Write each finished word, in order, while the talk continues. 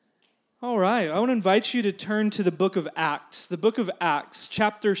All right, I want to invite you to turn to the book of Acts. The book of Acts,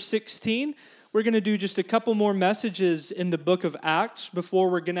 chapter 16. We're going to do just a couple more messages in the book of Acts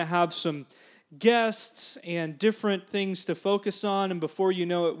before we're going to have some guests and different things to focus on, and before you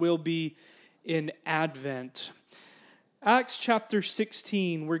know it, we'll be in Advent. Acts chapter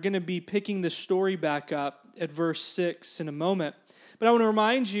 16, we're going to be picking the story back up at verse 6 in a moment. But I want to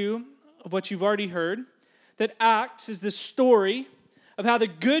remind you of what you've already heard, that Acts is the story of how the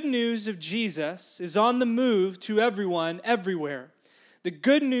good news of Jesus is on the move to everyone, everywhere. The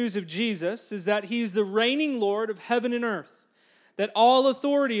good news of Jesus is that he's the reigning Lord of heaven and earth, that all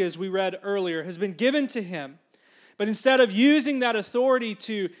authority, as we read earlier, has been given to him. But instead of using that authority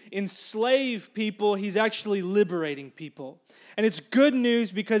to enslave people, he's actually liberating people. And it's good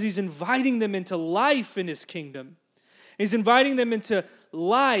news because he's inviting them into life in his kingdom. He's inviting them into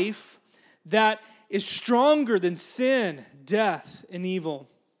life that is stronger than sin, death, and evil.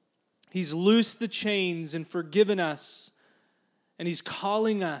 He's loosed the chains and forgiven us, and he's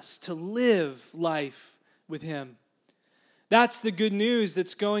calling us to live life with him. That's the good news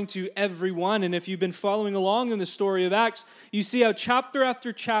that's going to everyone. And if you've been following along in the story of Acts, you see how chapter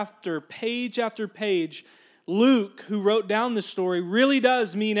after chapter, page after page, Luke, who wrote down the story, really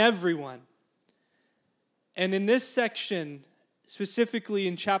does mean everyone. And in this section, specifically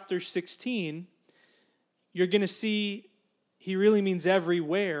in chapter 16, you're going to see he really means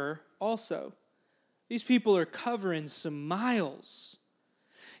everywhere also. These people are covering some miles.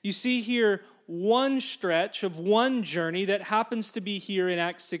 You see here one stretch of one journey that happens to be here in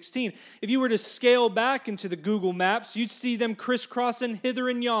Acts 16. If you were to scale back into the Google Maps, you'd see them crisscrossing hither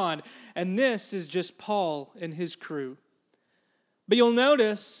and yon. And this is just Paul and his crew. But you'll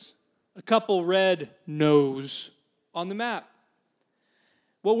notice a couple red no's on the map.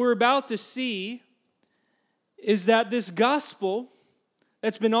 What we're about to see is that this gospel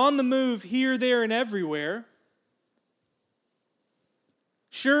that's been on the move here, there, and everywhere,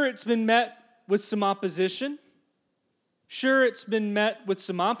 sure, it's been met with some opposition. Sure, it's been met with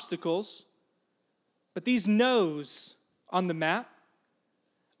some obstacles. But these no's on the map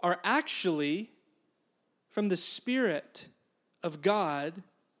are actually from the Spirit of God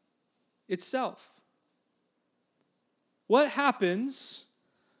itself. What happens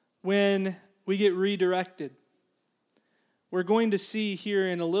when we get redirected? We're going to see here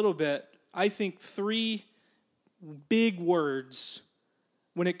in a little bit, I think, three big words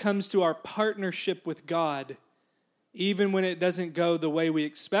when it comes to our partnership with God, even when it doesn't go the way we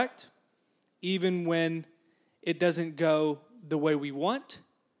expect, even when it doesn't go the way we want.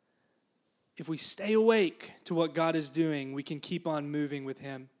 If we stay awake to what God is doing, we can keep on moving with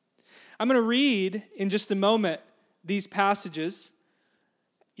him. I'm going to read in just a moment these passages.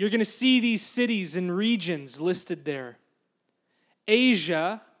 You're going to see these cities and regions listed there.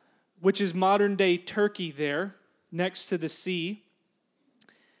 Asia, which is modern-day Turkey there, next to the sea,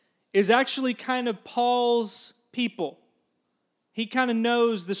 is actually kind of Paul's people. He kind of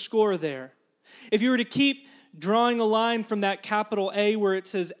knows the score there. If you were to keep drawing a line from that capital A where it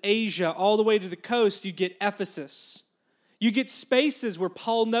says Asia all the way to the coast, you get Ephesus. You get spaces where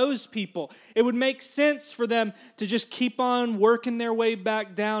Paul knows people. It would make sense for them to just keep on working their way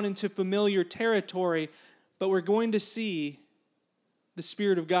back down into familiar territory, but we're going to see the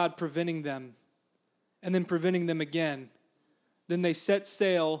Spirit of God preventing them, and then preventing them again. Then they set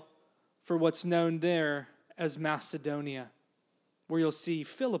sail for what's known there as Macedonia, where you'll see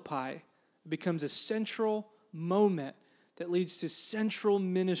Philippi becomes a central moment that leads to central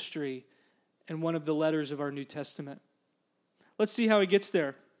ministry in one of the letters of our New Testament. Let's see how he gets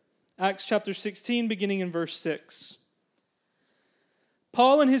there. Acts chapter 16, beginning in verse 6.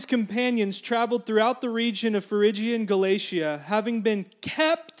 Paul and his companions traveled throughout the region of Phrygia and Galatia, having been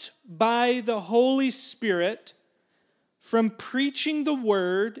kept by the Holy Spirit from preaching the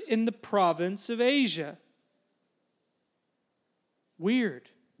word in the province of Asia. Weird.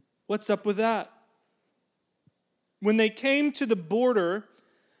 What's up with that? When they came to the border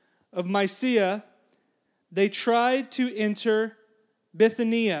of Mysia, they tried to enter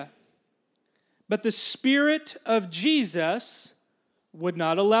Bithynia, but the Spirit of Jesus would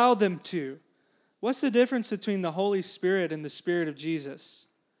not allow them to. What's the difference between the Holy Spirit and the Spirit of Jesus?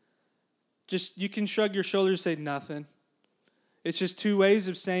 Just, you can shrug your shoulders and say nothing. It's just two ways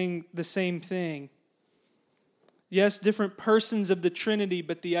of saying the same thing. Yes, different persons of the Trinity,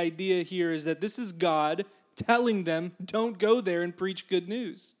 but the idea here is that this is God telling them, don't go there and preach good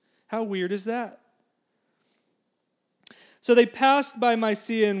news. How weird is that? So they passed by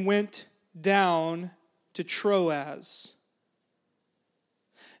Mysia and went down to Troas.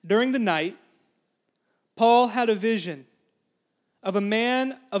 During the night, Paul had a vision of a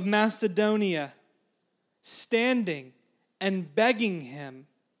man of Macedonia standing and begging him,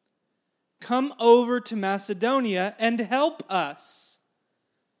 'Come over to Macedonia and help us.'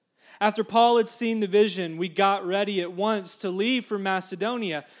 After Paul had seen the vision, we got ready at once to leave for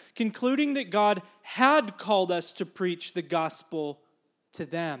Macedonia, concluding that God had called us to preach the gospel to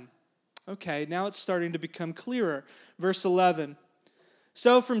them." Okay, now it's starting to become clearer. Verse 11.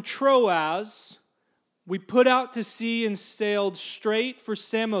 "So from Troas, we put out to sea and sailed straight for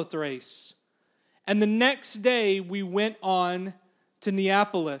Samothrace. And the next day we went on to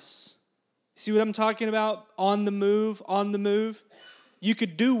Neapolis." See what I'm talking about? On the move, on the move. You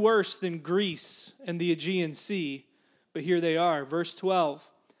could do worse than Greece and the Aegean Sea, but here they are. Verse 12.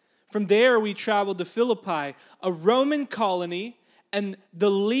 "From there we traveled to Philippi, a Roman colony and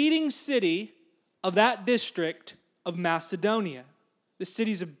the leading city of that district of Macedonia." The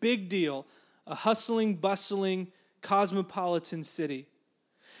city's a big deal, a hustling, bustling, cosmopolitan city.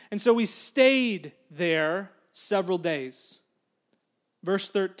 And so we stayed there several days. Verse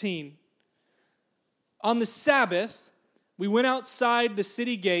 13. "On the Sabbath, we went outside the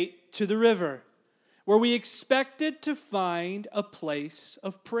city gate to the river, where we expected to find a place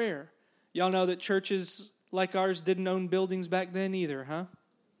of prayer." Y'all know that churches like ours didn't own buildings back then either, huh?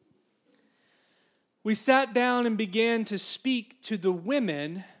 "We sat down and began to speak to the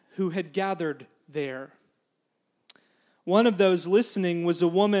women who had gathered there. One of those listening was a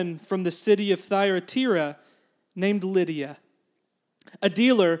woman from the city of Thyatira named Lydia, a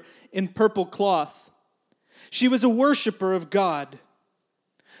dealer in purple cloth. She was a worshiper of God.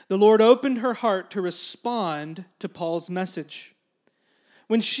 The Lord opened her heart to respond to Paul's message.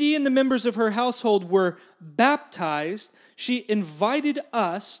 When she and the members of her household were baptized, she invited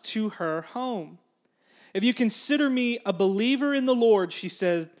us to her home. 'If you consider me a believer in the Lord,' she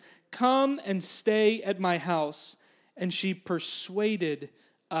says, 'come and stay at my house.' And she persuaded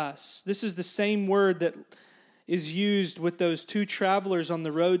us." This is the same word that is used with those two travelers on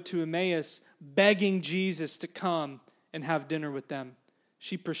the road to Emmaus, begging Jesus to come and have dinner with them.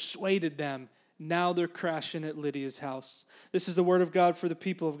 She persuaded them. Now they're crashing at Lydia's house. This is the word of God for the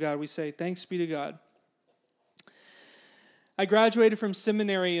people of God. We say, thanks be to God. I graduated from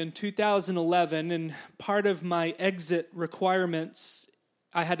seminary in 2011, and part of my exit requirements,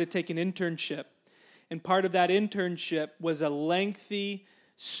 I had to take an internship. And part of that internship was a lengthy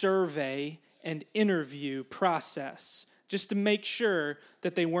survey and interview process, just to make sure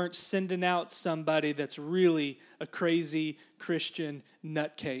that they weren't sending out somebody that's really a crazy Christian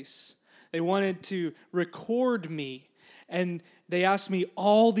nutcase. They wanted to record me, and they asked me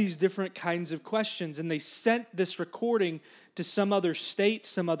all these different kinds of questions, and they sent this recording to some other state,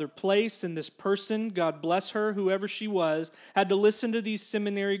 some other place, and this person, God bless her, whoever she was, had to listen to these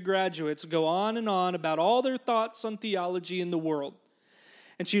seminary graduates go on and on about all their thoughts on theology in the world.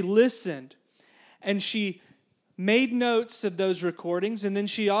 And she listened, and she made notes of those recordings, and then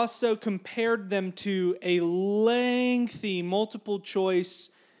she also compared them to a lengthy multiple choice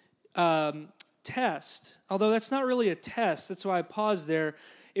test. Although that's not really a test, that's why I paused there.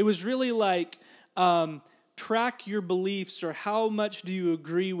 It was really like track your beliefs, or how much do you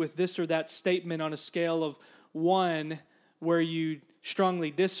agree with this or that statement on a scale of 1 where you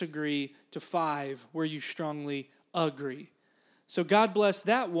strongly disagree to 5 where you strongly agree. So God bless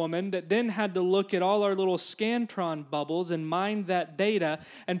that woman that then had to look at all our little Scantron bubbles and mine that data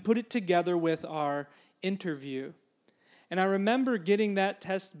and put it together with our interview. And I remember getting that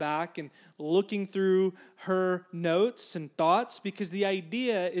test back and looking through her notes and thoughts, because the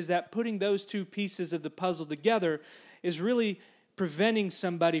idea is that putting those two pieces of the puzzle together is really preventing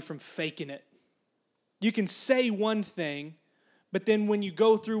somebody from faking it. You can say one thing, but then when you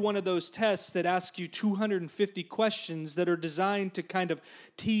go through one of those tests that ask you 250 questions that are designed to kind of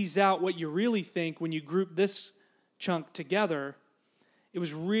tease out what you really think when you group this chunk together, it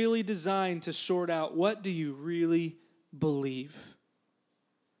was really designed to sort out, what do you really believe?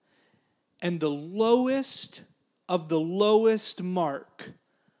 And the lowest of the lowest mark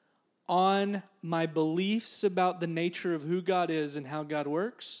on my beliefs about the nature of who God is and how God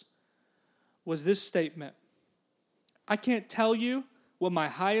works was this statement. I can't tell you what my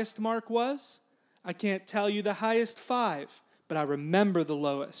highest mark was. I can't tell you the highest 5, but I remember the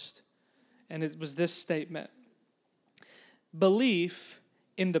lowest. And it was this statement. Belief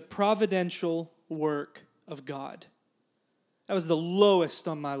in the providential work of God. That was the lowest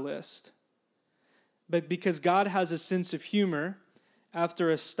on my list. But because God has a sense of humor, after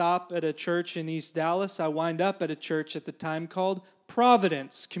a stop at a church in East Dallas, I wind up at a church at the time called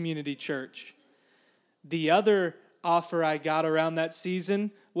Providence Community Church. The other offer I got around that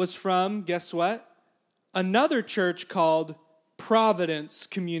season was from, guess what? Another church called Providence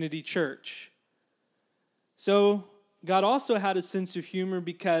Community Church. So God also had a sense of humor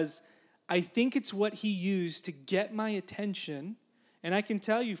because I think it's what he used to get my attention. And I can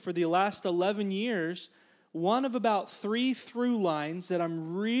tell you for the last 11 years, one of about 3 through lines that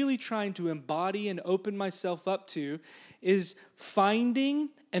I'm really trying to embody and open myself up to is finding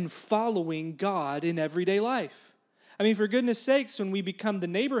and following God in everyday life. I mean, for goodness sakes, when we become the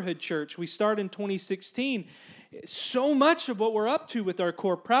neighborhood church, we start in 2016, so much of what we're up to with our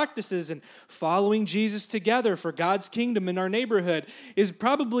core practices and following Jesus together for God's kingdom in our neighborhood is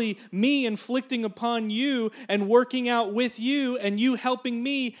probably me inflicting upon you and working out with you and you helping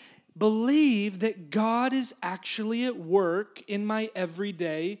me believe that God is actually at work in my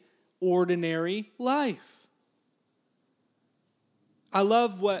everyday, ordinary life. I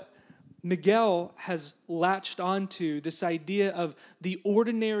love what Miguel has latched onto, this idea of the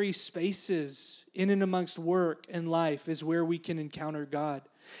ordinary spaces in and amongst work and life is where we can encounter God.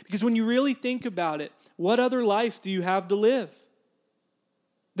 Because when you really think about it, what other life do you have to live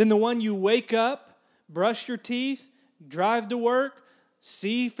than the one you wake up, brush your teeth, drive to work,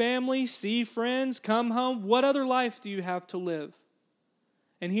 see family, see friends, come home? What other life do you have to live?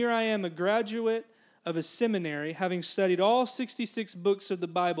 And here I am, a graduate of a seminary, having studied all 66 books of the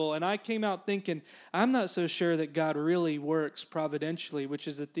Bible, and I came out thinking, I'm not so sure that God really works providentially, which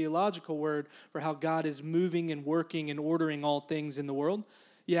is a theological word for how God is moving and working and ordering all things in the world.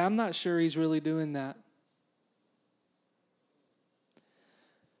 Yeah, I'm not sure he's really doing that.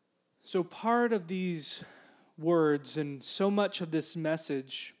 So part of these words and so much of this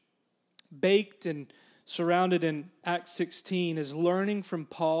message baked and surrounded in Acts 16 is learning from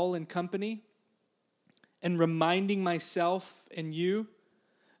Paul and company and reminding myself and you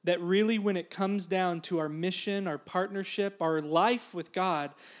that really when it comes down to our mission, our partnership, our life with God,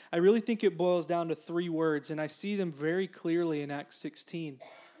 I really think it boils down to 3 words, and I see them very clearly in Acts 16.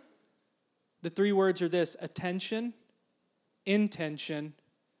 The 3 words are this: attention, intention,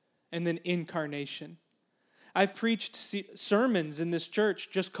 and then incarnation. I've preached sermons in this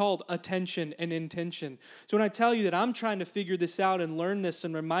church just called attention and intention. So when I tell you that I'm trying to figure this out and learn this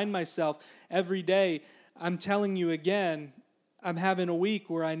and remind myself every day, I'm telling you again, I'm having a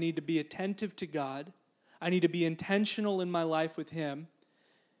week where I need to be attentive to God. I need to be intentional in my life with Him.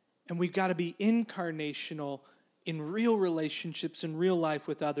 And we've got to be incarnational in real relationships and real life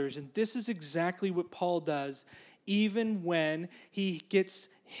with others. And this is exactly what Paul does, even when he gets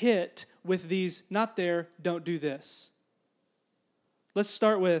hit with these, not there, don't do this. Let's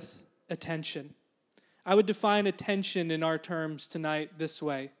start with attention. I would define attention in our terms tonight this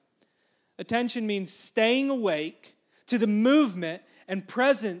way. Attention means staying awake to the movement and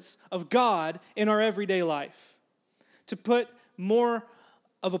presence of God in our everyday life. To put more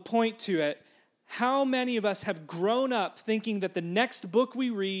of a point to it, how many of us have grown up thinking that the next book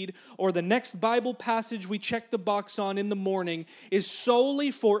we read or the next Bible passage we check the box on in the morning is solely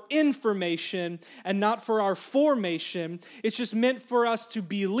for information and not for our formation? It's just meant for us to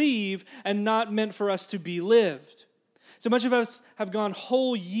believe and not meant for us to be lived. So much of us have gone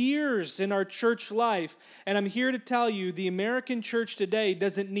whole years in our church life, and I'm here to tell you the American church today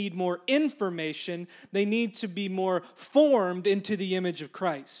doesn't need more information. They need to be more formed into the image of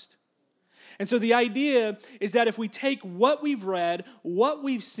Christ. And so the idea is that if we take what we've read, what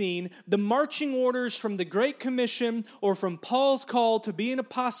we've seen, the marching orders from the Great Commission or from Paul's call to be an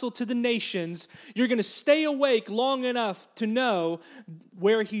apostle to the nations, you're going to stay awake long enough to know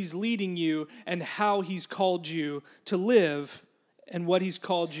where he's leading you and how he's called you to live and what he's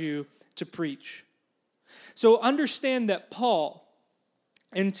called you to preach. So understand that Paul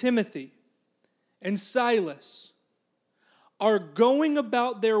and Timothy and Silas are going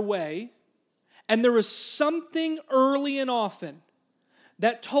about their way. And there was something early and often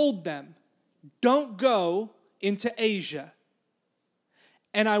that told them, don't go into Asia.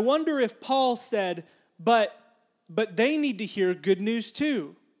 And I wonder if Paul said, but they need to hear good news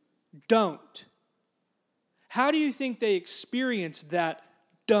too. Don't. How do you think they experienced that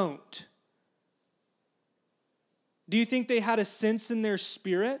don't? Do you think they had a sense in their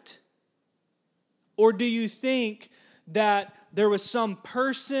spirit? Or do you think that there was some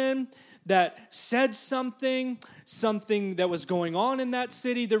person that said something that was going on in that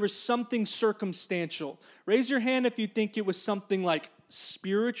city? There was something circumstantial. Raise your hand if you think it was something like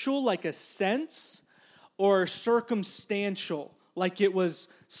spiritual, like a sense, or circumstantial, like it was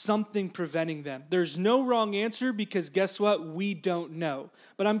something preventing them. There's no wrong answer because guess what? We don't know.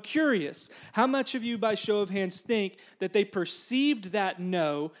 But I'm curious, how much of you by show of hands think that they perceived that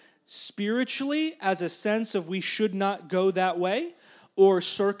no spiritually as a sense of we should not go that way? Or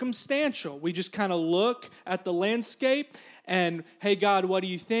circumstantial. We just kind of look at the landscape And, hey, God, what do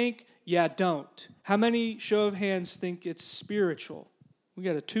you think? Yeah, don't. How many, show of hands, think it's spiritual? We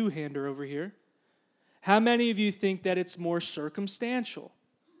got a two-hander over here. How many of you think that it's more circumstantial?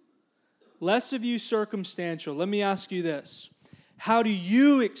 Less of you circumstantial. Let me ask you this. How do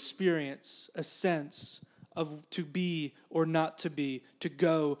you experience a sense of to be or not to be, to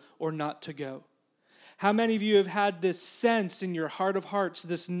go or not to go? How many of you have had this sense in your heart of hearts,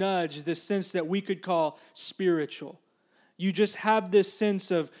 this nudge, this sense that we could call spiritual? You just have this sense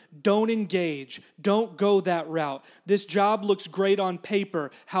of don't engage, don't go that route. This job looks great on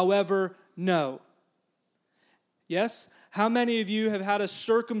paper, however, no. Yes? How many of you have had a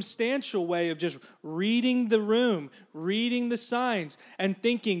circumstantial way of just reading the room, reading the signs, and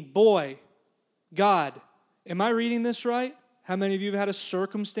thinking, boy, God, am I reading this right? How many of you have had a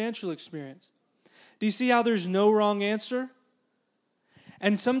circumstantial experience? Do you see how there's no wrong answer?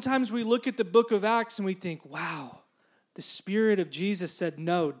 And sometimes we look at the book of Acts and we think, wow, the Spirit of Jesus said,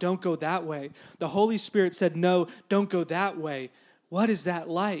 no, don't go that way. The Holy Spirit said, no, don't go that way. What is that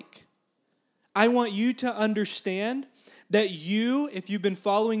like? I want you to understand that you, if you've been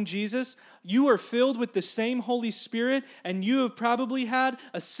following Jesus, you are filled with the same Holy Spirit, and you have probably had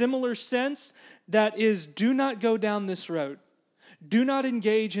a similar sense that is, do not go down this road. Do not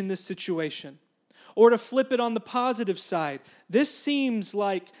engage in this situation. Or to flip it on the positive side, this seems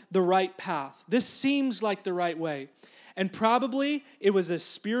like the right path. This seems like the right way. And probably it was a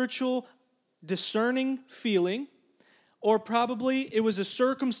spiritual, discerning feeling, or probably it was a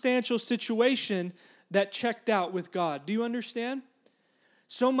circumstantial situation that checked out with God. Do you understand?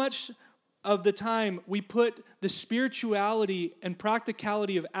 So much of the time we put the spirituality and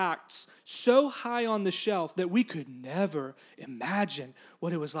practicality of Acts so high on the shelf that we could never imagine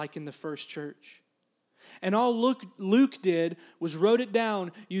what it was like in the first church. And all Luke did was wrote it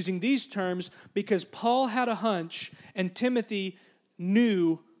down using these terms because Paul had a hunch and Timothy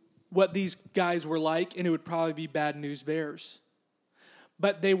knew what these guys were like, and it would probably be bad news bears.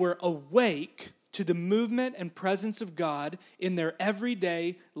 But they were awake to the movement and presence of God in their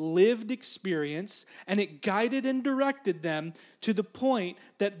everyday lived experience, and it guided and directed them to the point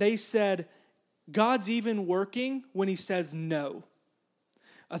that they said, God's even working when he says no.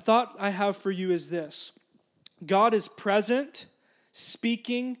 A thought I have for you is this. God is present,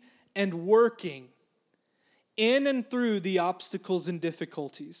 speaking, and working in and through the obstacles and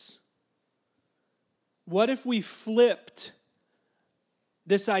difficulties. What if we flipped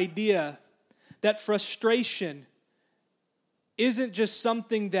this idea that frustration isn't just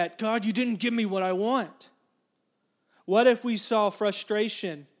something that, God, you didn't give me what I want? What if we saw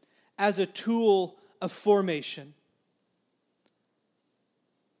frustration as a tool of formation?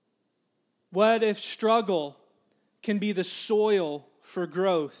 What if struggle can be the soil for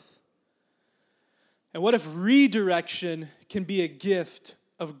growth? And what if redirection can be a gift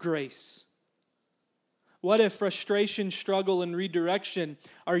of grace? What if frustration, struggle, and redirection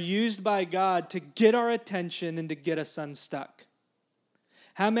are used by God to get our attention and to get us unstuck?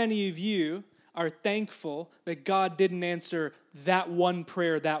 How many of you are thankful that God didn't answer that one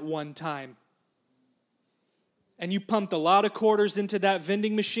prayer that one time? And you pumped a lot of quarters into that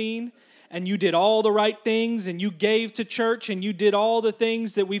vending machine, and you did all the right things, and you gave to church, and you did all the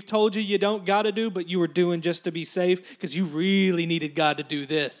things that we've told you don't got to do, but you were doing just to be safe because you really needed God to do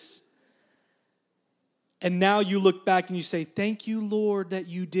this. And now you look back and you say, thank you, Lord, that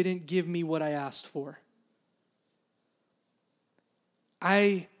you didn't give me what I asked for.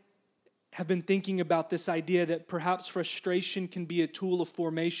 I have been thinking about this idea that perhaps frustration can be a tool of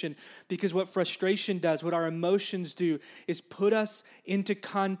formation, because what frustration does, what our emotions do, is put us into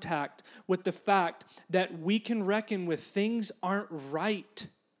contact with the fact that we can reckon with things aren't right.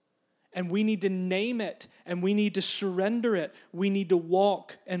 And we need to name it, and we need to surrender it. We need to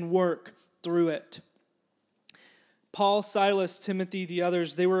walk and work through it. Paul, Silas, Timothy, the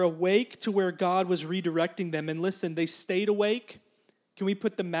others, they were awake to where God was redirecting them. And listen, they stayed awake. Can we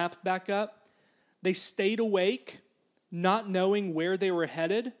put the map back up? They stayed awake, not knowing where they were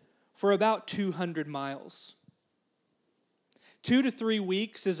headed, for about 200 miles. 2 to 3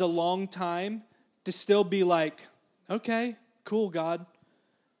 weeks is a long time to still be like, okay, cool, God.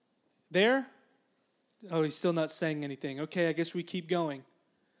 There? Oh, he's still not saying anything. Okay, I guess we keep going.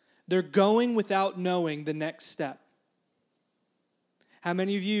 They're going without knowing the next step. How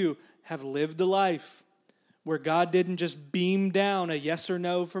many of you have lived a life where God didn't just beam down a yes or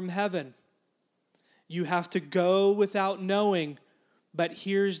no from heaven? You have to go without knowing, but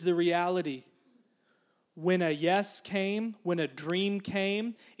here's the reality. When a yes came, when a dream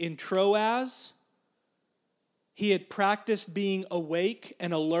came in Troas, He had practiced being awake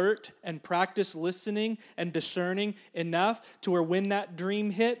and alert and practiced listening and discerning enough to where when that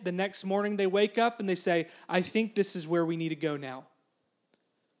dream hit, the next morning they wake up and they say, I think this is where we need to go now.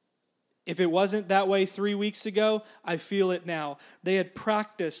 If it wasn't that way 3 weeks ago, I feel it now. They had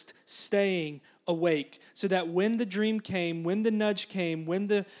practiced staying awake so that when the dream came, when the nudge came, when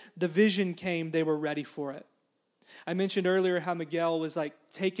the vision came, they were ready for it. I mentioned earlier how Miguel was like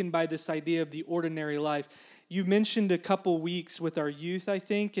taken by this idea of the ordinary life. You mentioned a couple weeks with our youth, I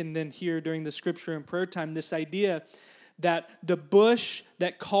think, and then here during the scripture and prayer time, this idea that the bush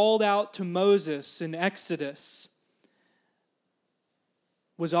that called out to Moses in Exodus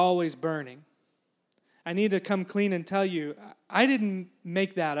was always burning. I need to come clean and tell you, I didn't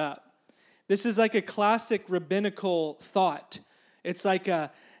make that up. This is like a classic rabbinical thought. It's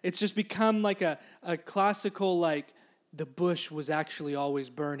just become like a classical, like the bush was actually always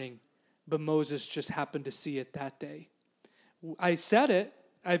burning, but Moses just happened to see it that day. I said it,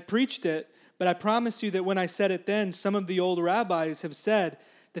 I preached it, but I promise you that when I said it then, some of the old rabbis have said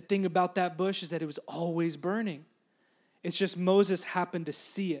the thing about that bush is that it was always burning. It's just Moses happened to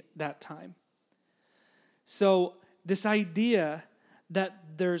see it that time. So this idea that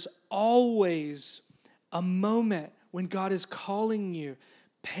there's always a moment when God is calling you,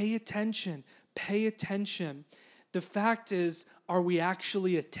 pay attention, pay attention. The fact is, are we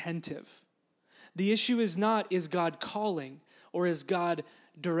actually attentive? The issue is not, is God calling or is God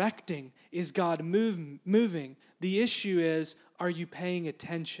directing? Is God moving? The issue is, are you paying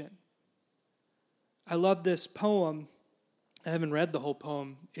attention? I love this poem. I haven't read the whole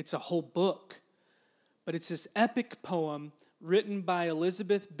poem. It's a whole book. But it's this epic poem written by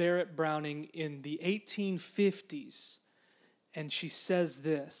Elizabeth Barrett Browning in the 1850s. And she says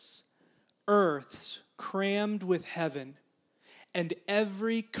this, earth's crammed with heaven, and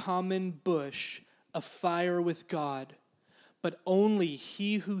every common bush afire with God, but only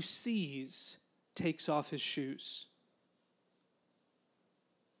he who sees takes off his shoes.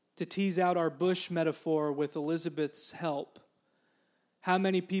 To tease out our bush metaphor with Elizabeth's help, how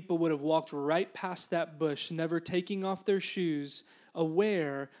many people would have walked right past that bush, never taking off their shoes,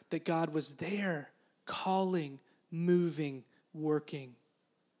 aware that God was there, calling, moving, working?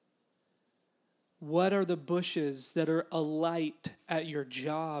 What are the bushes that are alight at your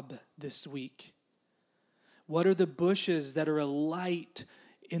job this week? What are the bushes that are alight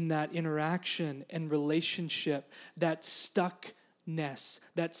in that interaction and relationship, that stuckness,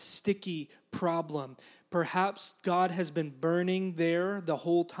 that sticky problem? Perhaps God has been burning there the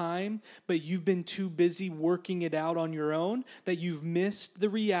whole time, but you've been too busy working it out on your own that you've missed the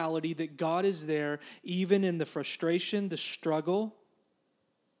reality that God is there even in the frustration, the struggle,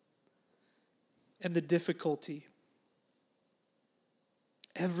 and the difficulty.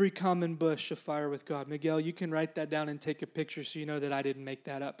 Every common bush afire with God. Miguel, you can write that down and take a picture so you know that I didn't make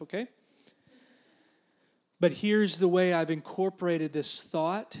that up, okay? But here's the way I've incorporated this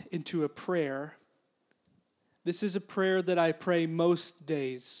thought into a prayer. This is a prayer that I pray most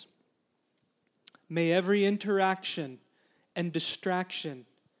days. May every interaction and distraction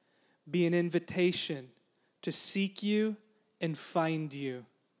be an invitation to seek you and find you.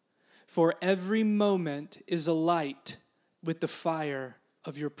 For every moment is alight with the fire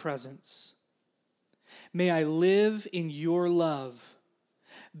of your presence. May I live in your love,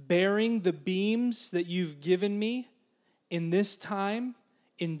 bearing the beams that you've given me in this time,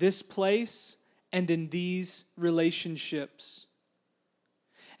 in this place, and in these relationships.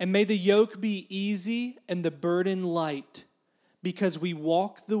 And may the yoke be easy and the burden light, because we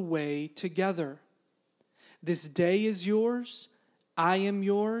walk the way together. This day is yours, I am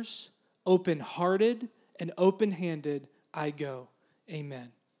yours, open-hearted and open-handed I go.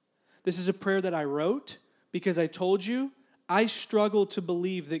 Amen. This is a prayer that I wrote because I told you I struggle to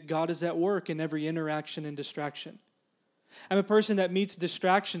believe that God is at work in every interaction and distraction. I'm a person that meets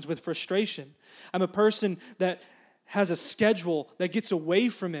distractions with frustration. I'm a person that has a schedule that gets away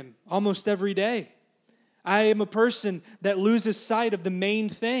from him almost every day. I am a person that loses sight of the main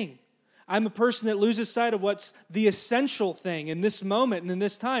thing. I'm a person that loses sight of what's the essential thing in this moment and in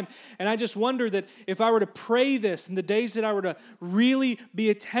this time. And I just wonder that if I were to pray this in the days that I were to really be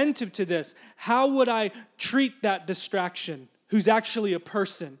attentive to this, how would I treat that distraction who's actually a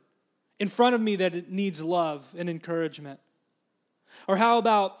person in front of me that it needs love and encouragement? Or how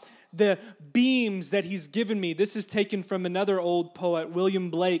about the beams that he's given me? This is taken from another old poet, William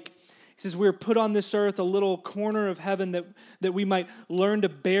Blake. He He says, we're put on this earth, a little corner of heaven, that we might learn to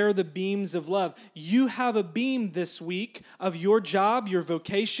bear the beams of love. You have a beam this week of your job, your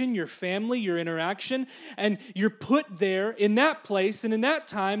vocation, your family, your interaction, and you're put there in that place and in that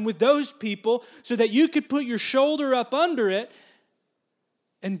time with those people so that you could put your shoulder up under it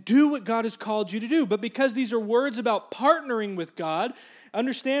and do what God has called you to do. But because these are words about partnering with God,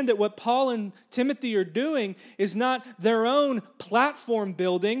 understand that what Paul and Timothy are doing is not their own platform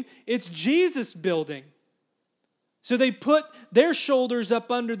building, it's Jesus building. So they put their shoulders up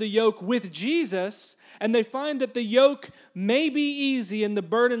under the yoke with Jesus, and they find that the yoke may be easy and the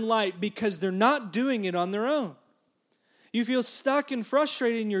burden light because they're not doing it on their own. You feel stuck and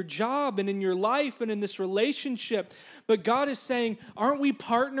frustrated in your job and in your life and in this relationship. But God is saying, aren't we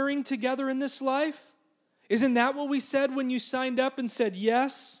partnering together in this life? Isn't that what we said when you signed up and said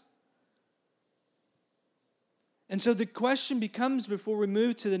yes? And so the question becomes, before we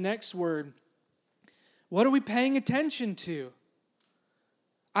move to the next word, what are we paying attention to?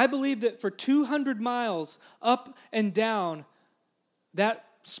 I believe that for 200 miles up and down that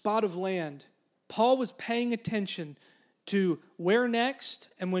spot of land, Paul was paying attention to where next,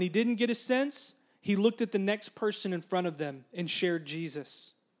 and when he didn't get a sense, he looked at the next person in front of them and shared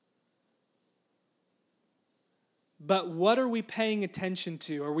Jesus. But what are we paying attention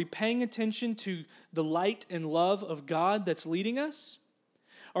to? Are we paying attention to the light and love of God that's leading us?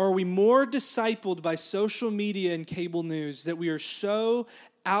 Or are we more discipled by social media and cable news that we are so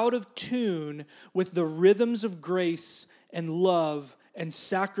out of tune with the rhythms of grace and love and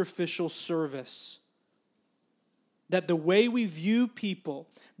sacrificial service that the way we view people,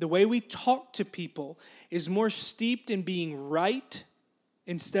 the way we talk to people is more steeped in being right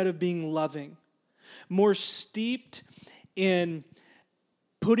instead of being loving? More steeped in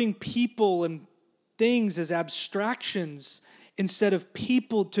putting people and things as abstractions instead of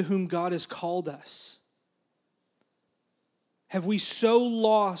people to whom God has called us? Have we so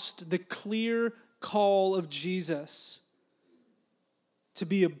lost the clear call of Jesus to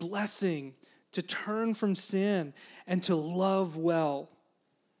be a blessing, to turn from sin, and to love well?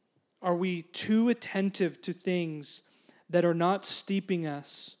 Are we too attentive to things that are not steeping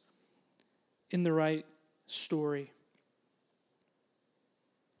us in the right story?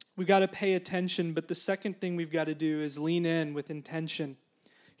 We've got to pay attention, but the second thing we've got to do is lean in with intention.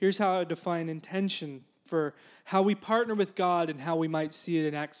 Here's how I define intention for how we partner with God and how we might see it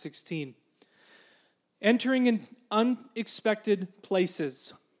in Acts 16. Entering in unexpected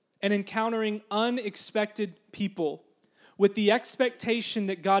places and encountering unexpected people with the expectation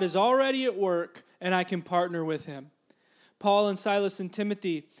that God is already at work and I can partner with him. Paul and Silas and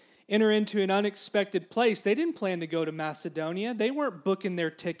Timothy enter into an unexpected place. They didn't plan to go to Macedonia. They weren't booking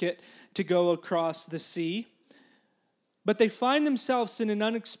their ticket to go across the sea. But they find themselves in an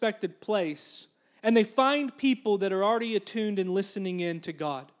unexpected place, and they find people that are already attuned and listening in to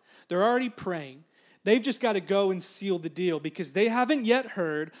God. They're already praying. They've just got to go and seal the deal because they haven't yet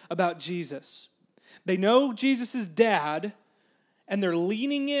heard about Jesus. They know Jesus' dad, and they're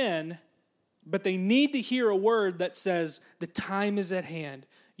leaning in, but they need to hear a word that says, the time is at hand.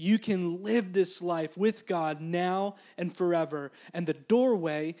 You can live this life with God now and forever. And the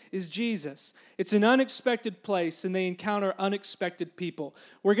doorway is Jesus. It's an unexpected place, and they encounter unexpected people.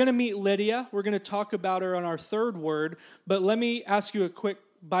 We're going to meet Lydia. We're going to talk about her on our third word. But let me ask you a quick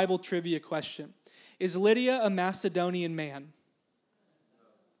Bible trivia question. Is Lydia a Macedonian man?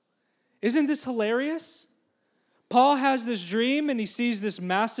 Isn't this hilarious? Paul has this dream and he sees this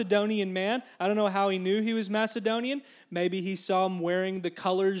Macedonian man. I don't know how he knew he was Macedonian. Maybe he saw him wearing the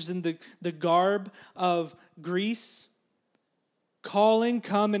colors and the garb of Greece, calling,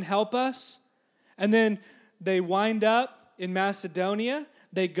 come and help us. And then they wind up in Macedonia.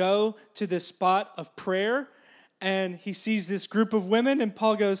 They go to this spot of prayer and he sees this group of women and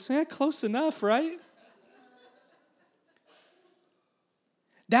Paul goes, close enough, right?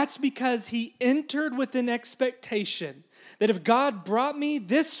 That's because he entered with an expectation that if God brought me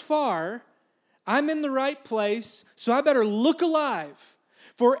this far, I'm in the right place, so I better look alive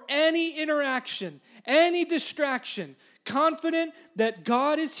for any interaction, any distraction, confident that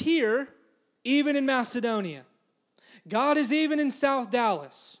God is here, even in Macedonia. God is even in South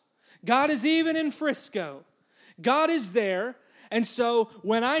Dallas. God is even in Frisco. God is there, and so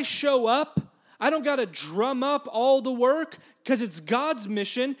when I show up, I don't got to drum up all the work because it's God's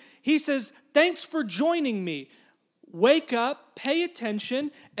mission. He says, thanks for joining me. Wake up, pay attention,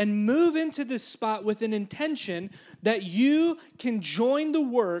 and move into this spot with an intention that you can join the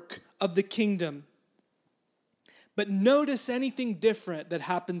work of the kingdom. But notice anything different that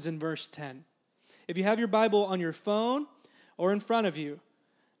happens in verse 10. If you have your Bible on your phone or in front of you,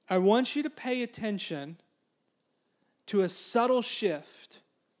 I want you to pay attention to a subtle shift.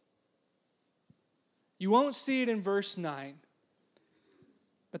 You won't see it in verse 9,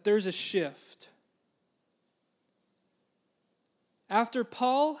 but there's a shift. After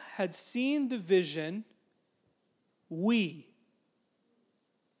Paul had seen the vision, we.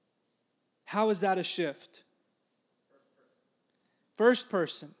 How is that a shift? First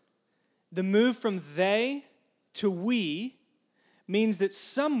person. The move from they to we means that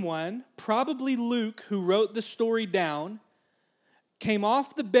someone, probably Luke, who wrote the story down, came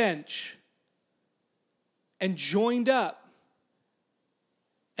off the bench and joined up.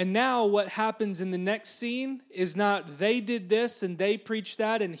 And now what happens in the next scene is not they did this and they preached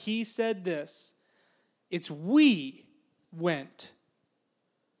that and he said this. It's we went.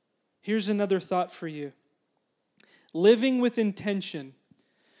 Here's another thought for you. Living with intention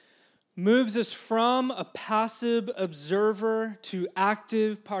moves us from a passive observer to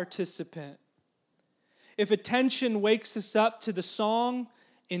active participant. If attention wakes us up to the song,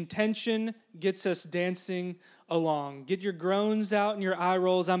 intention gets us dancing along. Get your groans out and your eye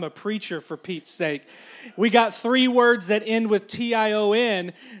rolls. I'm a preacher, for Pete's sake. We got 3 words that end with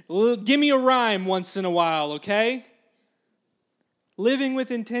T-I-O-N. Give me a rhyme once in a while, okay? Living with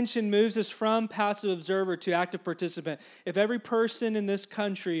intention moves us from passive observer to active participant. If every person in this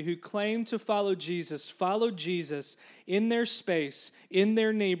country who claimed to follow Jesus followed Jesus in their space, in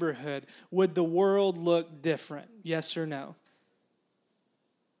their neighborhood, would the world look different? Yes or no?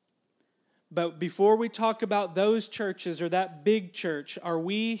 But before we talk about those churches or that big church, are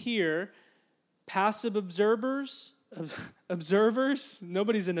we here passive observers? Observers?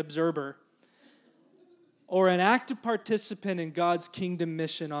 Nobody's an observer. Or an active participant in God's kingdom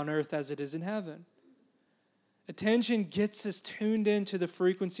mission on earth as it is in heaven. Attention gets us tuned into the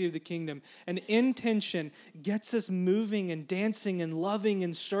frequency of the kingdom. And intention gets us moving and dancing and loving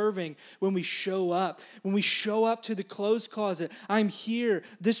and serving when we show up. When we show up to the clothes closet, I'm here.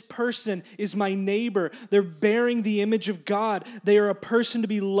 This person is my neighbor. They're bearing the image of God. They are a person to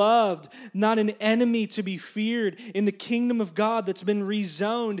be loved, not an enemy to be feared. In the kingdom of God that's been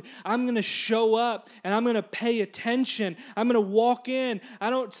rezoned, I'm going to show up and I'm going to pay attention. I'm going to walk in. I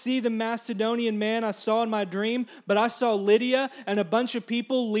don't see the Macedonian man I saw in my dream, but I saw Lydia and a bunch of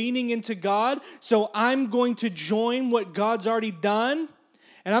people leaning into God. So I'm going to join what God's already done,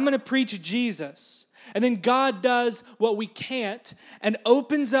 and I'm going to preach Jesus. And then God does what we can't and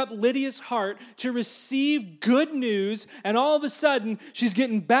opens up Lydia's heart to receive good news, and all of a sudden she's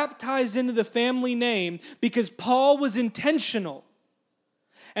getting baptized into the family name because Paul was intentional.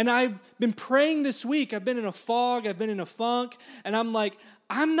 And I've been praying this week. I've been in a fog. I've been in a funk. And I'm like,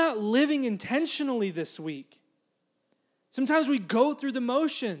 I'm not living intentionally this week. Sometimes we go through the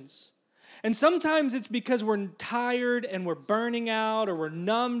motions. And sometimes it's because we're tired and we're burning out or we're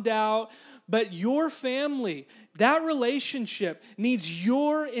numbed out. But your family, that relationship needs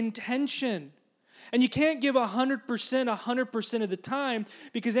your intention. And you can't give 100% of the time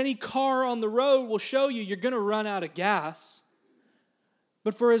because any car on the road will show you you're going to run out of gas.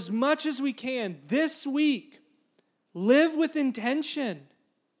 But for as much as we can this week, live with intention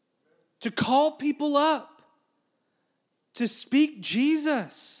to call people up, to speak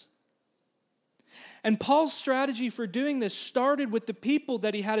Jesus. And Paul's strategy for doing this started with the people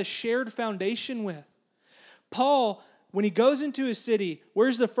that he had a shared foundation with. Paul, when he goes into a city,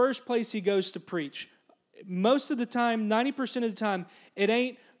 where's the first place he goes to preach? Most of the time, 90% of the time, it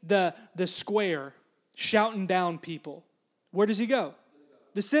ain't the square shouting down people. Where does he go?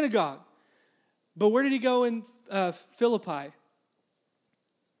 The synagogue. But where did he go in Philippi?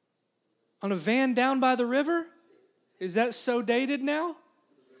 On a van down by the river? Is that so dated now?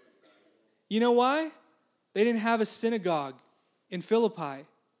 You know why? They didn't have a synagogue in Philippi.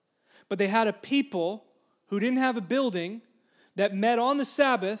 But they had a people who didn't have a building that met on the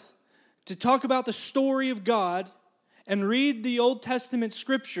Sabbath to talk about the story of God and read the Old Testament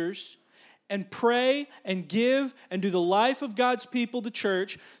scriptures and pray and give and do the life of God's people, the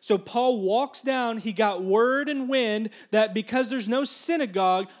church. So Paul walks down, he got word and wind that because there's no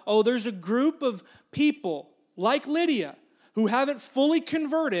synagogue, there's a group of people like Lydia who haven't fully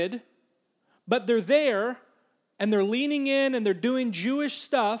converted, but they're there and they're leaning in and they're doing Jewish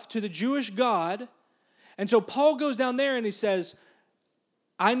stuff to the Jewish God. And so Paul goes down there and he says,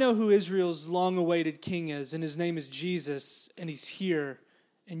 I know who Israel's long-awaited king is, and his name is Jesus, and he's here.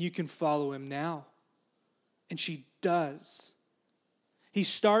 And you can follow him now. And she does. He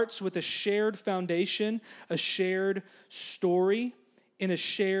starts with a shared foundation, a shared story, in a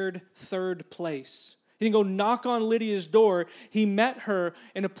shared third place. He didn't go knock on Lydia's door. He met her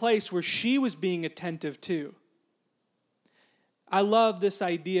in a place where she was being attentive too. I love this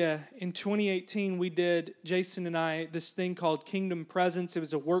idea. In 2018, we did, Jason and I, this thing called Kingdom Presence. It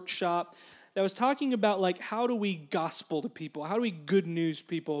was a workshop that was talking about, like, how do we gospel to people? How do we good news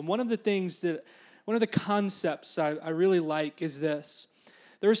people? And one of the concepts I really like is this.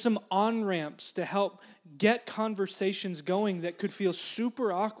 There are some on-ramps to help get conversations going that could feel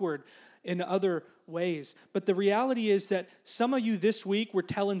super awkward in other ways. But the reality is that some of you this week were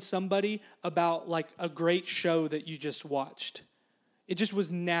telling somebody about, like, a great show that you just watched. It just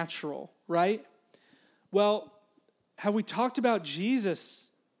was natural, right? Well, have we talked about Jesus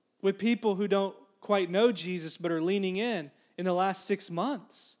with people who don't quite know Jesus but are leaning in the last 6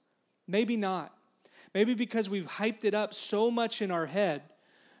 months? Maybe not. Maybe because we've hyped it up so much in our head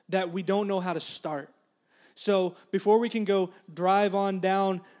that we don't know how to start. So before we can go drive on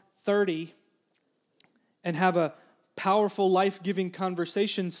down 30 and have a powerful, life-giving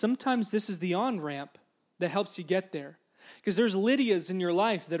conversation, sometimes this is the on-ramp that helps you get there. Because there's Lydias in your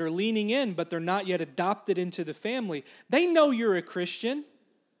life that are leaning in, but they're not yet adopted into the family. They know you're a Christian.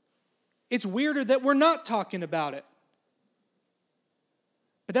 It's weirder that we're not talking about it.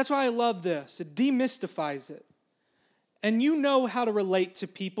 But that's why I love this. It demystifies it. And you know how to relate to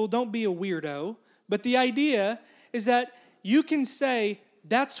people. Don't be a weirdo. But the idea is that you can say,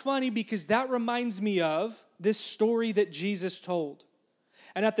 that's funny because that reminds me of this story that Jesus told.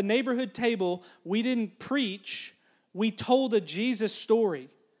 And at the neighborhood table, we didn't preach. We told a Jesus story,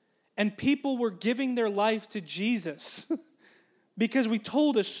 and people were giving their life to Jesus because we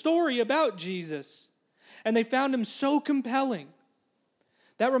told a story about Jesus, and they found him so compelling.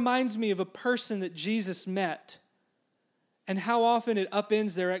 That reminds me of a person that Jesus met and how often it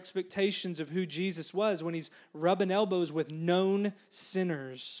upends their expectations of who Jesus was when he's rubbing elbows with known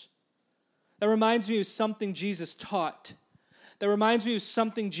sinners. That reminds me of something Jesus taught. That reminds me of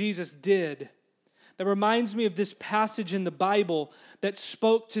something Jesus did. That reminds me of this passage in the Bible that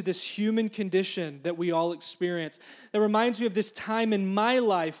spoke to this human condition that we all experience. That reminds me of this time in my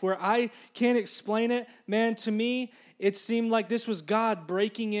life where I can't explain it. Man, to me, it seemed like this was God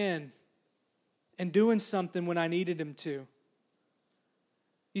breaking in and doing something when I needed him to.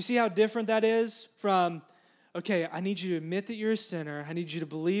 You see how different that is from, okay, I need you to admit that you're a sinner. I need you to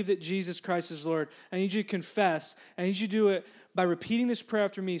believe that Jesus Christ is Lord. I need you to confess. I need you to do it by repeating this prayer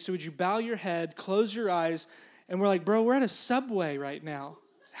after me. So would you bow your head, close your eyes, and we're like, bro, we're at a Subway right now,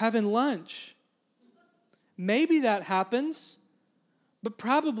 having lunch. Maybe that happens, but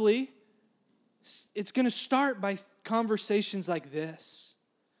probably it's going to start by conversations like this.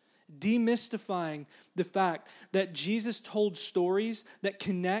 Demystifying the fact that Jesus told stories that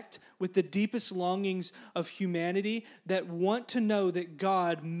connect with the deepest longings of humanity that want to know that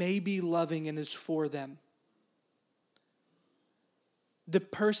God may be loving and is for them. The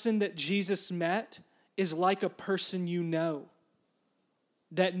person that Jesus met is like a person you know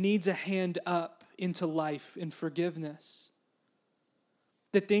that needs a hand up into life and forgiveness.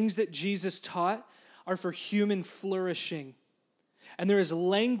 The things that Jesus taught are for human flourishing. And there is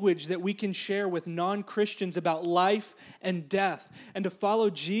language that we can share with non-Christians about life and death. And to follow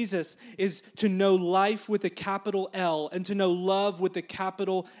Jesus is to know life with a capital L and to know love with a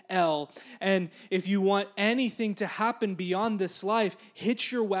capital L. And if you want anything to happen beyond this life,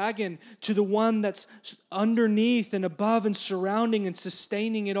 hitch your wagon to the one that's underneath and above and surrounding and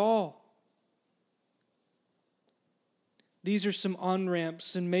sustaining it all. These are some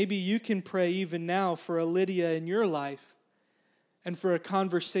on-ramps, and maybe you can pray even now for a Lydia in your life. And for a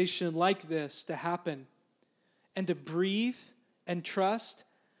conversation like this to happen and to breathe and trust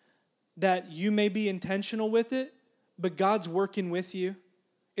that you may be intentional with it, but God's working with you.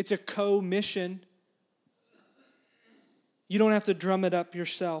 It's a co-mission. You don't have to drum it up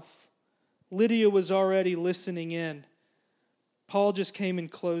yourself. Lydia was already listening in. Paul just came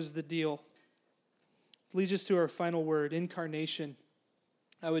and closed the deal. Leads us to our final word, incarnation.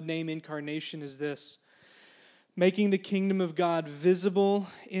 I would name incarnation as this: making the kingdom of God visible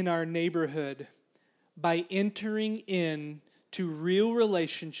in our neighborhood by entering in to real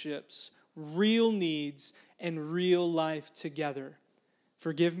relationships, real needs, and real life together.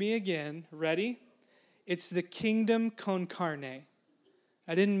 Forgive me again. Ready? It's the kingdom con carne.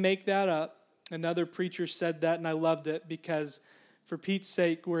 I didn't make that up. Another preacher said that, and I loved it because, for Pete's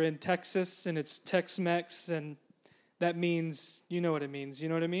sake, we're in Texas, and it's Tex-Mex, and that means, you know what it means. You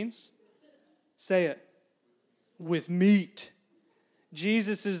know what it means? Say it. With meat.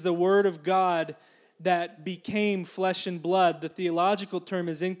 Jesus is the Word of God that became flesh and blood. The theological term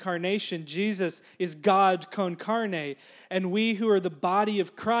is incarnation. Jesus is God con carne. And we who are the body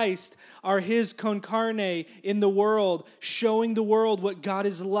of Christ are his con carne in the world, showing the world what God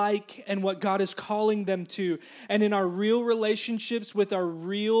is like and what God is calling them to. And in our real relationships with our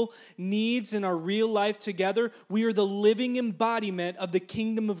real needs and our real life together, we are the living embodiment of the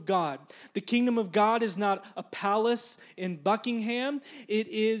kingdom of God. The kingdom of God is not a palace in Buckingham. It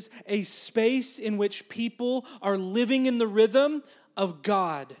is a space in which people are living in the rhythm of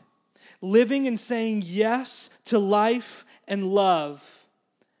God, living and saying yes to life and love.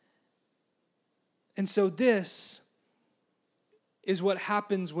 And so this is what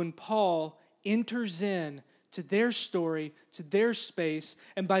happens when Paul enters in to their story, to their space,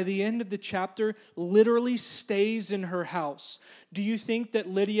 and by the end of the chapter, literally stays in her house. Do you think that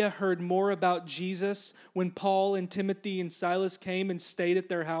Lydia heard more about Jesus when Paul and Timothy and Silas came and stayed at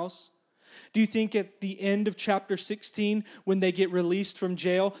their house? Do you think at the end of chapter 16, when they get released from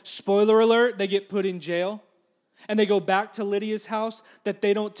jail, spoiler alert, they get put in jail, and they go back to Lydia's house, that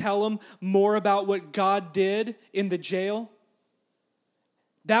they don't tell them more about what God did in the jail?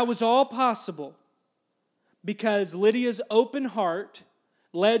 That was all possible because Lydia's open heart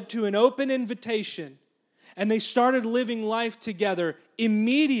led to an open invitation, and they started living life together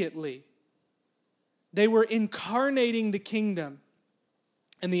immediately. They were incarnating the kingdom.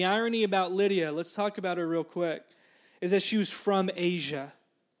 And the irony about Lydia, let's talk about her real quick, is that she was from Asia.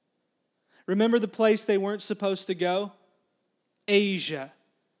 Remember the place they weren't supposed to go? Asia.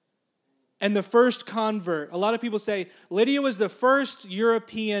 And the first convert, a lot of people say Lydia was the first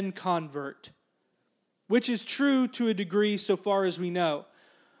European convert, which is true to a degree so far as we know.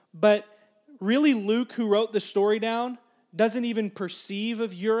 But really Luke, who wrote the story down, doesn't even perceive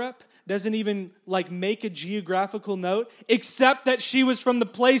of Europe, doesn't even make a geographical note, except that she was from the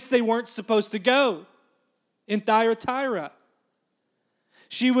place they weren't supposed to go, in Thyatira.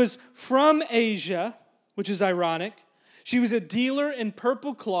 She was from Asia, which is ironic. She was a dealer in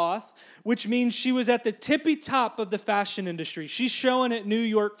purple cloth, which means she was at the tippy top of the fashion industry. She's showing at New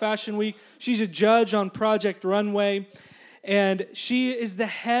York Fashion Week. She's a judge on Project Runway. And she is the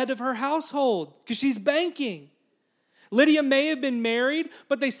head of her household because she's banking. Lydia may have been married,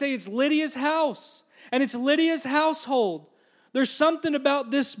 but they say it's Lydia's house. And it's Lydia's household. There's something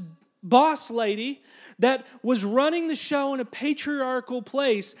about this boss lady that was running the show in a patriarchal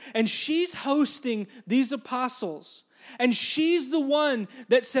place, and she's hosting these apostles. And she's the one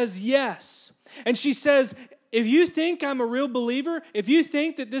that says yes. And she says, if you think I'm a real believer, if you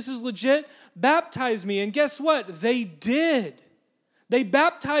think that this is legit, baptize me. And guess what? They did. They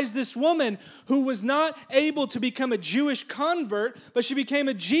baptized this woman who was not able to become a Jewish convert, but she became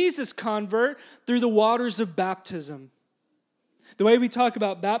a Jesus convert through the waters of baptism. The way we talk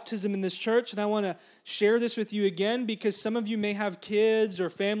about baptism in this church, and I want to share this with you again because some of you may have kids or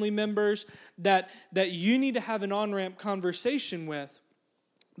family members that you need to have an on-ramp conversation with.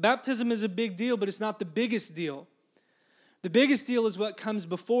 Baptism is a big deal, but it's not the biggest deal. The biggest deal is what comes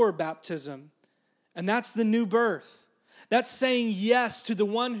before baptism, and that's the new birth. That's saying yes to the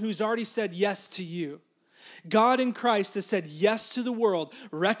one who's already said yes to you. God in Christ has said yes to the world,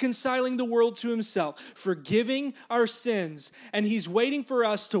 reconciling the world to himself, forgiving our sins. And he's waiting for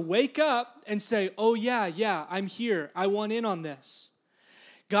us to wake up and say, oh yeah, I'm here. I want in on this.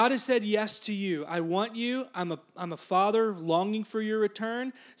 God has said yes to you. I want you. I'm a father longing for your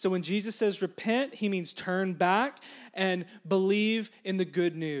return. So when Jesus says repent, he means turn back and believe in the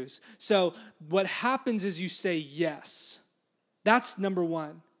good news. So what happens is you say yes. That's number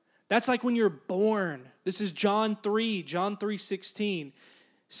one. That's like when you're born. This is John 3:16.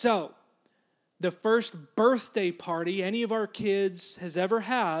 So, the first birthday party any of our kids has ever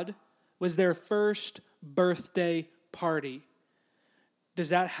had was their first birthday party. Does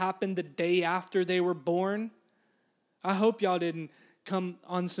that happen the day after they were born? I hope y'all didn't come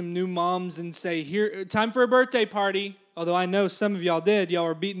on some new moms and say, here, time for a birthday party. Although I know some of y'all did. Y'all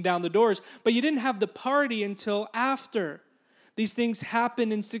were beating down the doors. But you didn't have the party until after. These things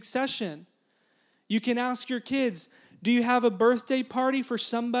happen in succession. You can ask your kids, do you have a birthday party for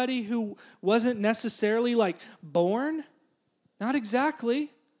somebody who wasn't necessarily born? Not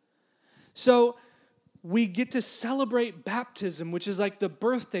exactly. So we get to celebrate baptism, which is like the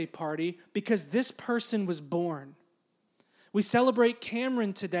birthday party, because this person was born. We celebrate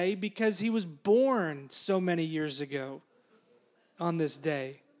Cameron today because he was born so many years ago on this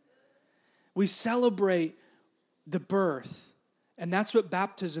day. We celebrate the birth. And that's what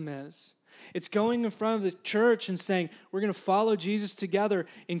baptism is. It's going in front of the church and saying, we're going to follow Jesus together,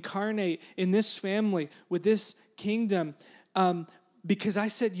 incarnate in this family, with this kingdom, because I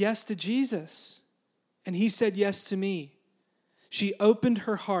said yes to Jesus. And he said yes to me. She opened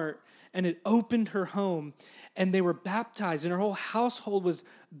her heart, and it opened her home, and they were baptized, and her whole household was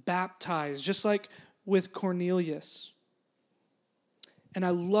baptized, just like with Cornelius. And I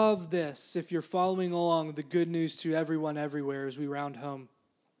love this, if you're following along, the good news to everyone everywhere as we round home.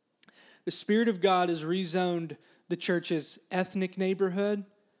 The Spirit of God has rezoned the church's ethnic neighborhood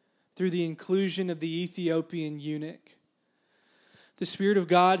through the inclusion of the Ethiopian eunuch. The Spirit of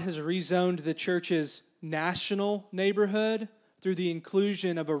God has rezoned the church's national neighborhood through the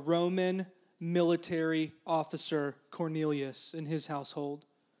inclusion of a Roman military officer, Cornelius, in his household.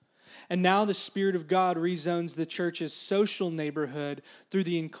 And now the Spirit of God rezones the church's social neighborhood through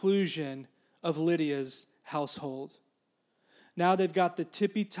the inclusion of Lydia's household. Now they've got the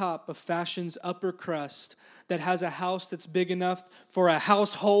tippy top of fashion's upper crust that has a house that's big enough for a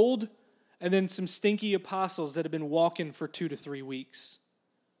household, and then some stinky apostles that have been walking for 2 to 3 weeks.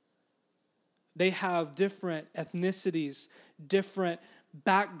 They have different ethnicities, different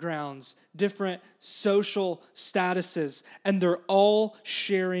backgrounds, different social statuses, and they're all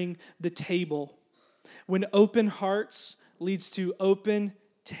sharing the table. When open hearts leads to open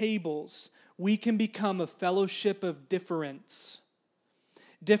tables, we can become a fellowship of difference.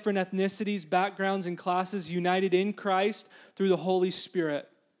 Different ethnicities, backgrounds, and classes united in Christ through the Holy Spirit.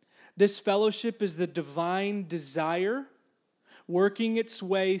 This fellowship is the divine desire working its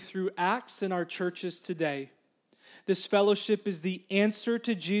way through Acts in our churches today. This fellowship is the answer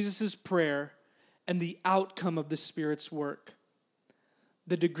to Jesus' prayer and the outcome of the Spirit's work.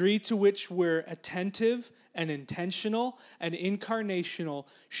 The degree to which we're attentive and intentional and incarnational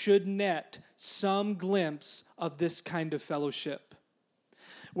should net some glimpse of this kind of fellowship.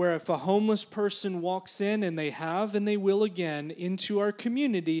 Where if a homeless person walks in, and they have and they will again, into our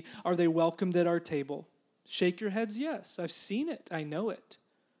community, are they welcomed at our table? Shake your heads, yes. I've seen it. I know it.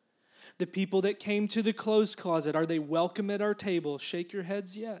 The people that came to the clothes closet, are they welcome at our table? Shake your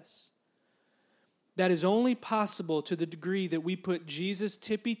heads, yes. That is only possible to the degree that we put Jesus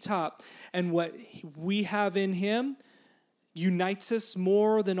tippy top, and what we have in him unites us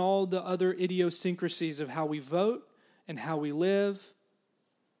more than all the other idiosyncrasies of how we vote and how we live.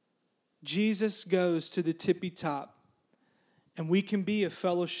 Jesus goes to the tippy top, and we can be a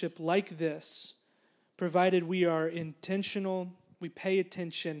fellowship like this, provided we are intentional, we pay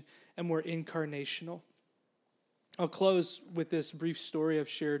attention, and we're incarnational. I'll close with this brief story I've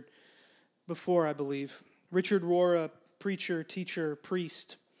shared before, I believe. Richard Rohr, a preacher, teacher,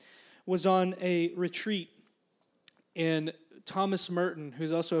 priest, was on a retreat, and Thomas Merton,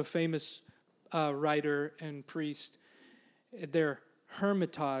 who's also a famous writer and priest, their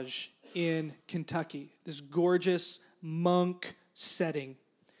Hermitage in Kentucky, this gorgeous monk setting.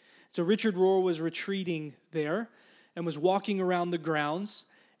 So Richard Rohr was retreating there and was walking around the grounds,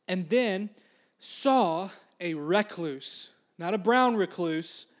 and then saw a recluse, not a brown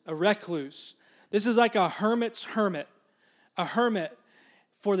recluse, a recluse. This is like a hermit's hermit, a hermit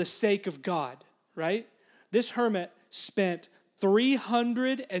for the sake of God, right? This hermit spent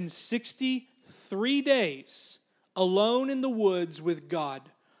 363 days alone in the woods with God,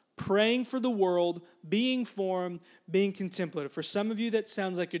 praying for the world, being formed, being contemplative. For some of you, that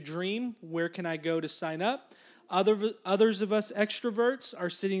sounds like a dream. Where can I go to sign up? Others of us extroverts are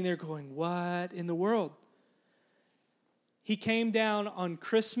sitting there going, what in the world? He came down on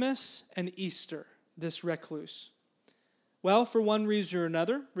Christmas and Easter, this recluse. Well, for one reason or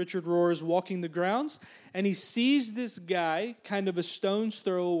another, Richard Rohr is walking the grounds, and he sees this guy kind of a stone's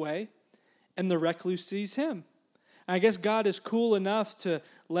throw away, and the recluse sees him. And I guess God is cool enough to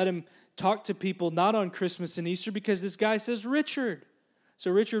let him talk to people not on Christmas and Easter, because this guy says, Richard.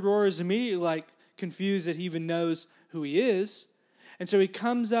 So Richard Rohr is immediately confused that he even knows who he is. And so he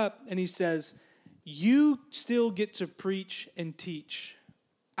comes up and he says, you still get to preach and teach.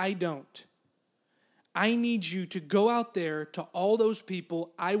 I don't. I need you to go out there to all those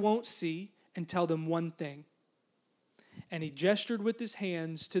people I won't see and tell them one thing. And he gestured with his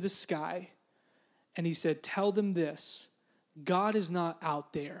hands to the sky, and he said, tell them this: God is not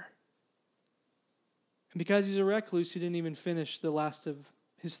out there. And because he's a recluse, he didn't even finish the last of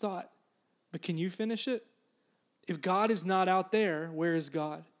his thought. But can you finish it? If God is not out there, where is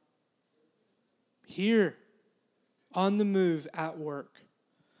God? Here, on the move, at work.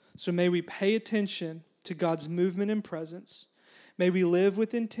 So may we pay attention to God's movement and presence. May we live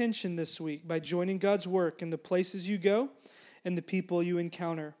with intention this week by joining God's work in the places you go and the people you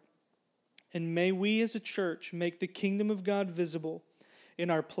encounter. And may we as a church make the kingdom of God visible in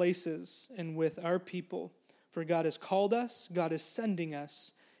our places and with our people. For God has called us, God is sending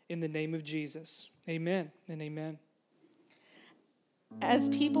us in the name of Jesus. Amen and amen. As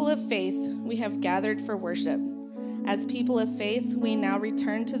people of faith, we have gathered for worship. As people of faith, we now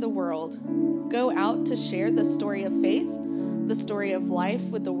return to the world. Go out to share the story of faith, the story of life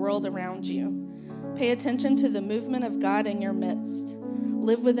with the world around you. Pay attention to the movement of God in your midst.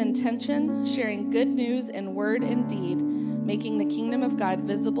 Live with intention, sharing good news in word and deed, making the kingdom of God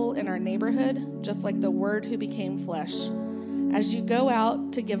visible in our neighborhood, just like the Word who became flesh. As you go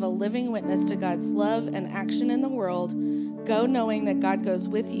out to give a living witness to God's love and action in the world, go knowing that God goes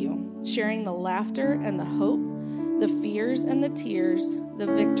with you, sharing the laughter and the hope, the fears and the tears, the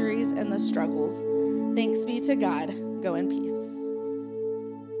victories and the struggles. Thanks be to God. Go in peace.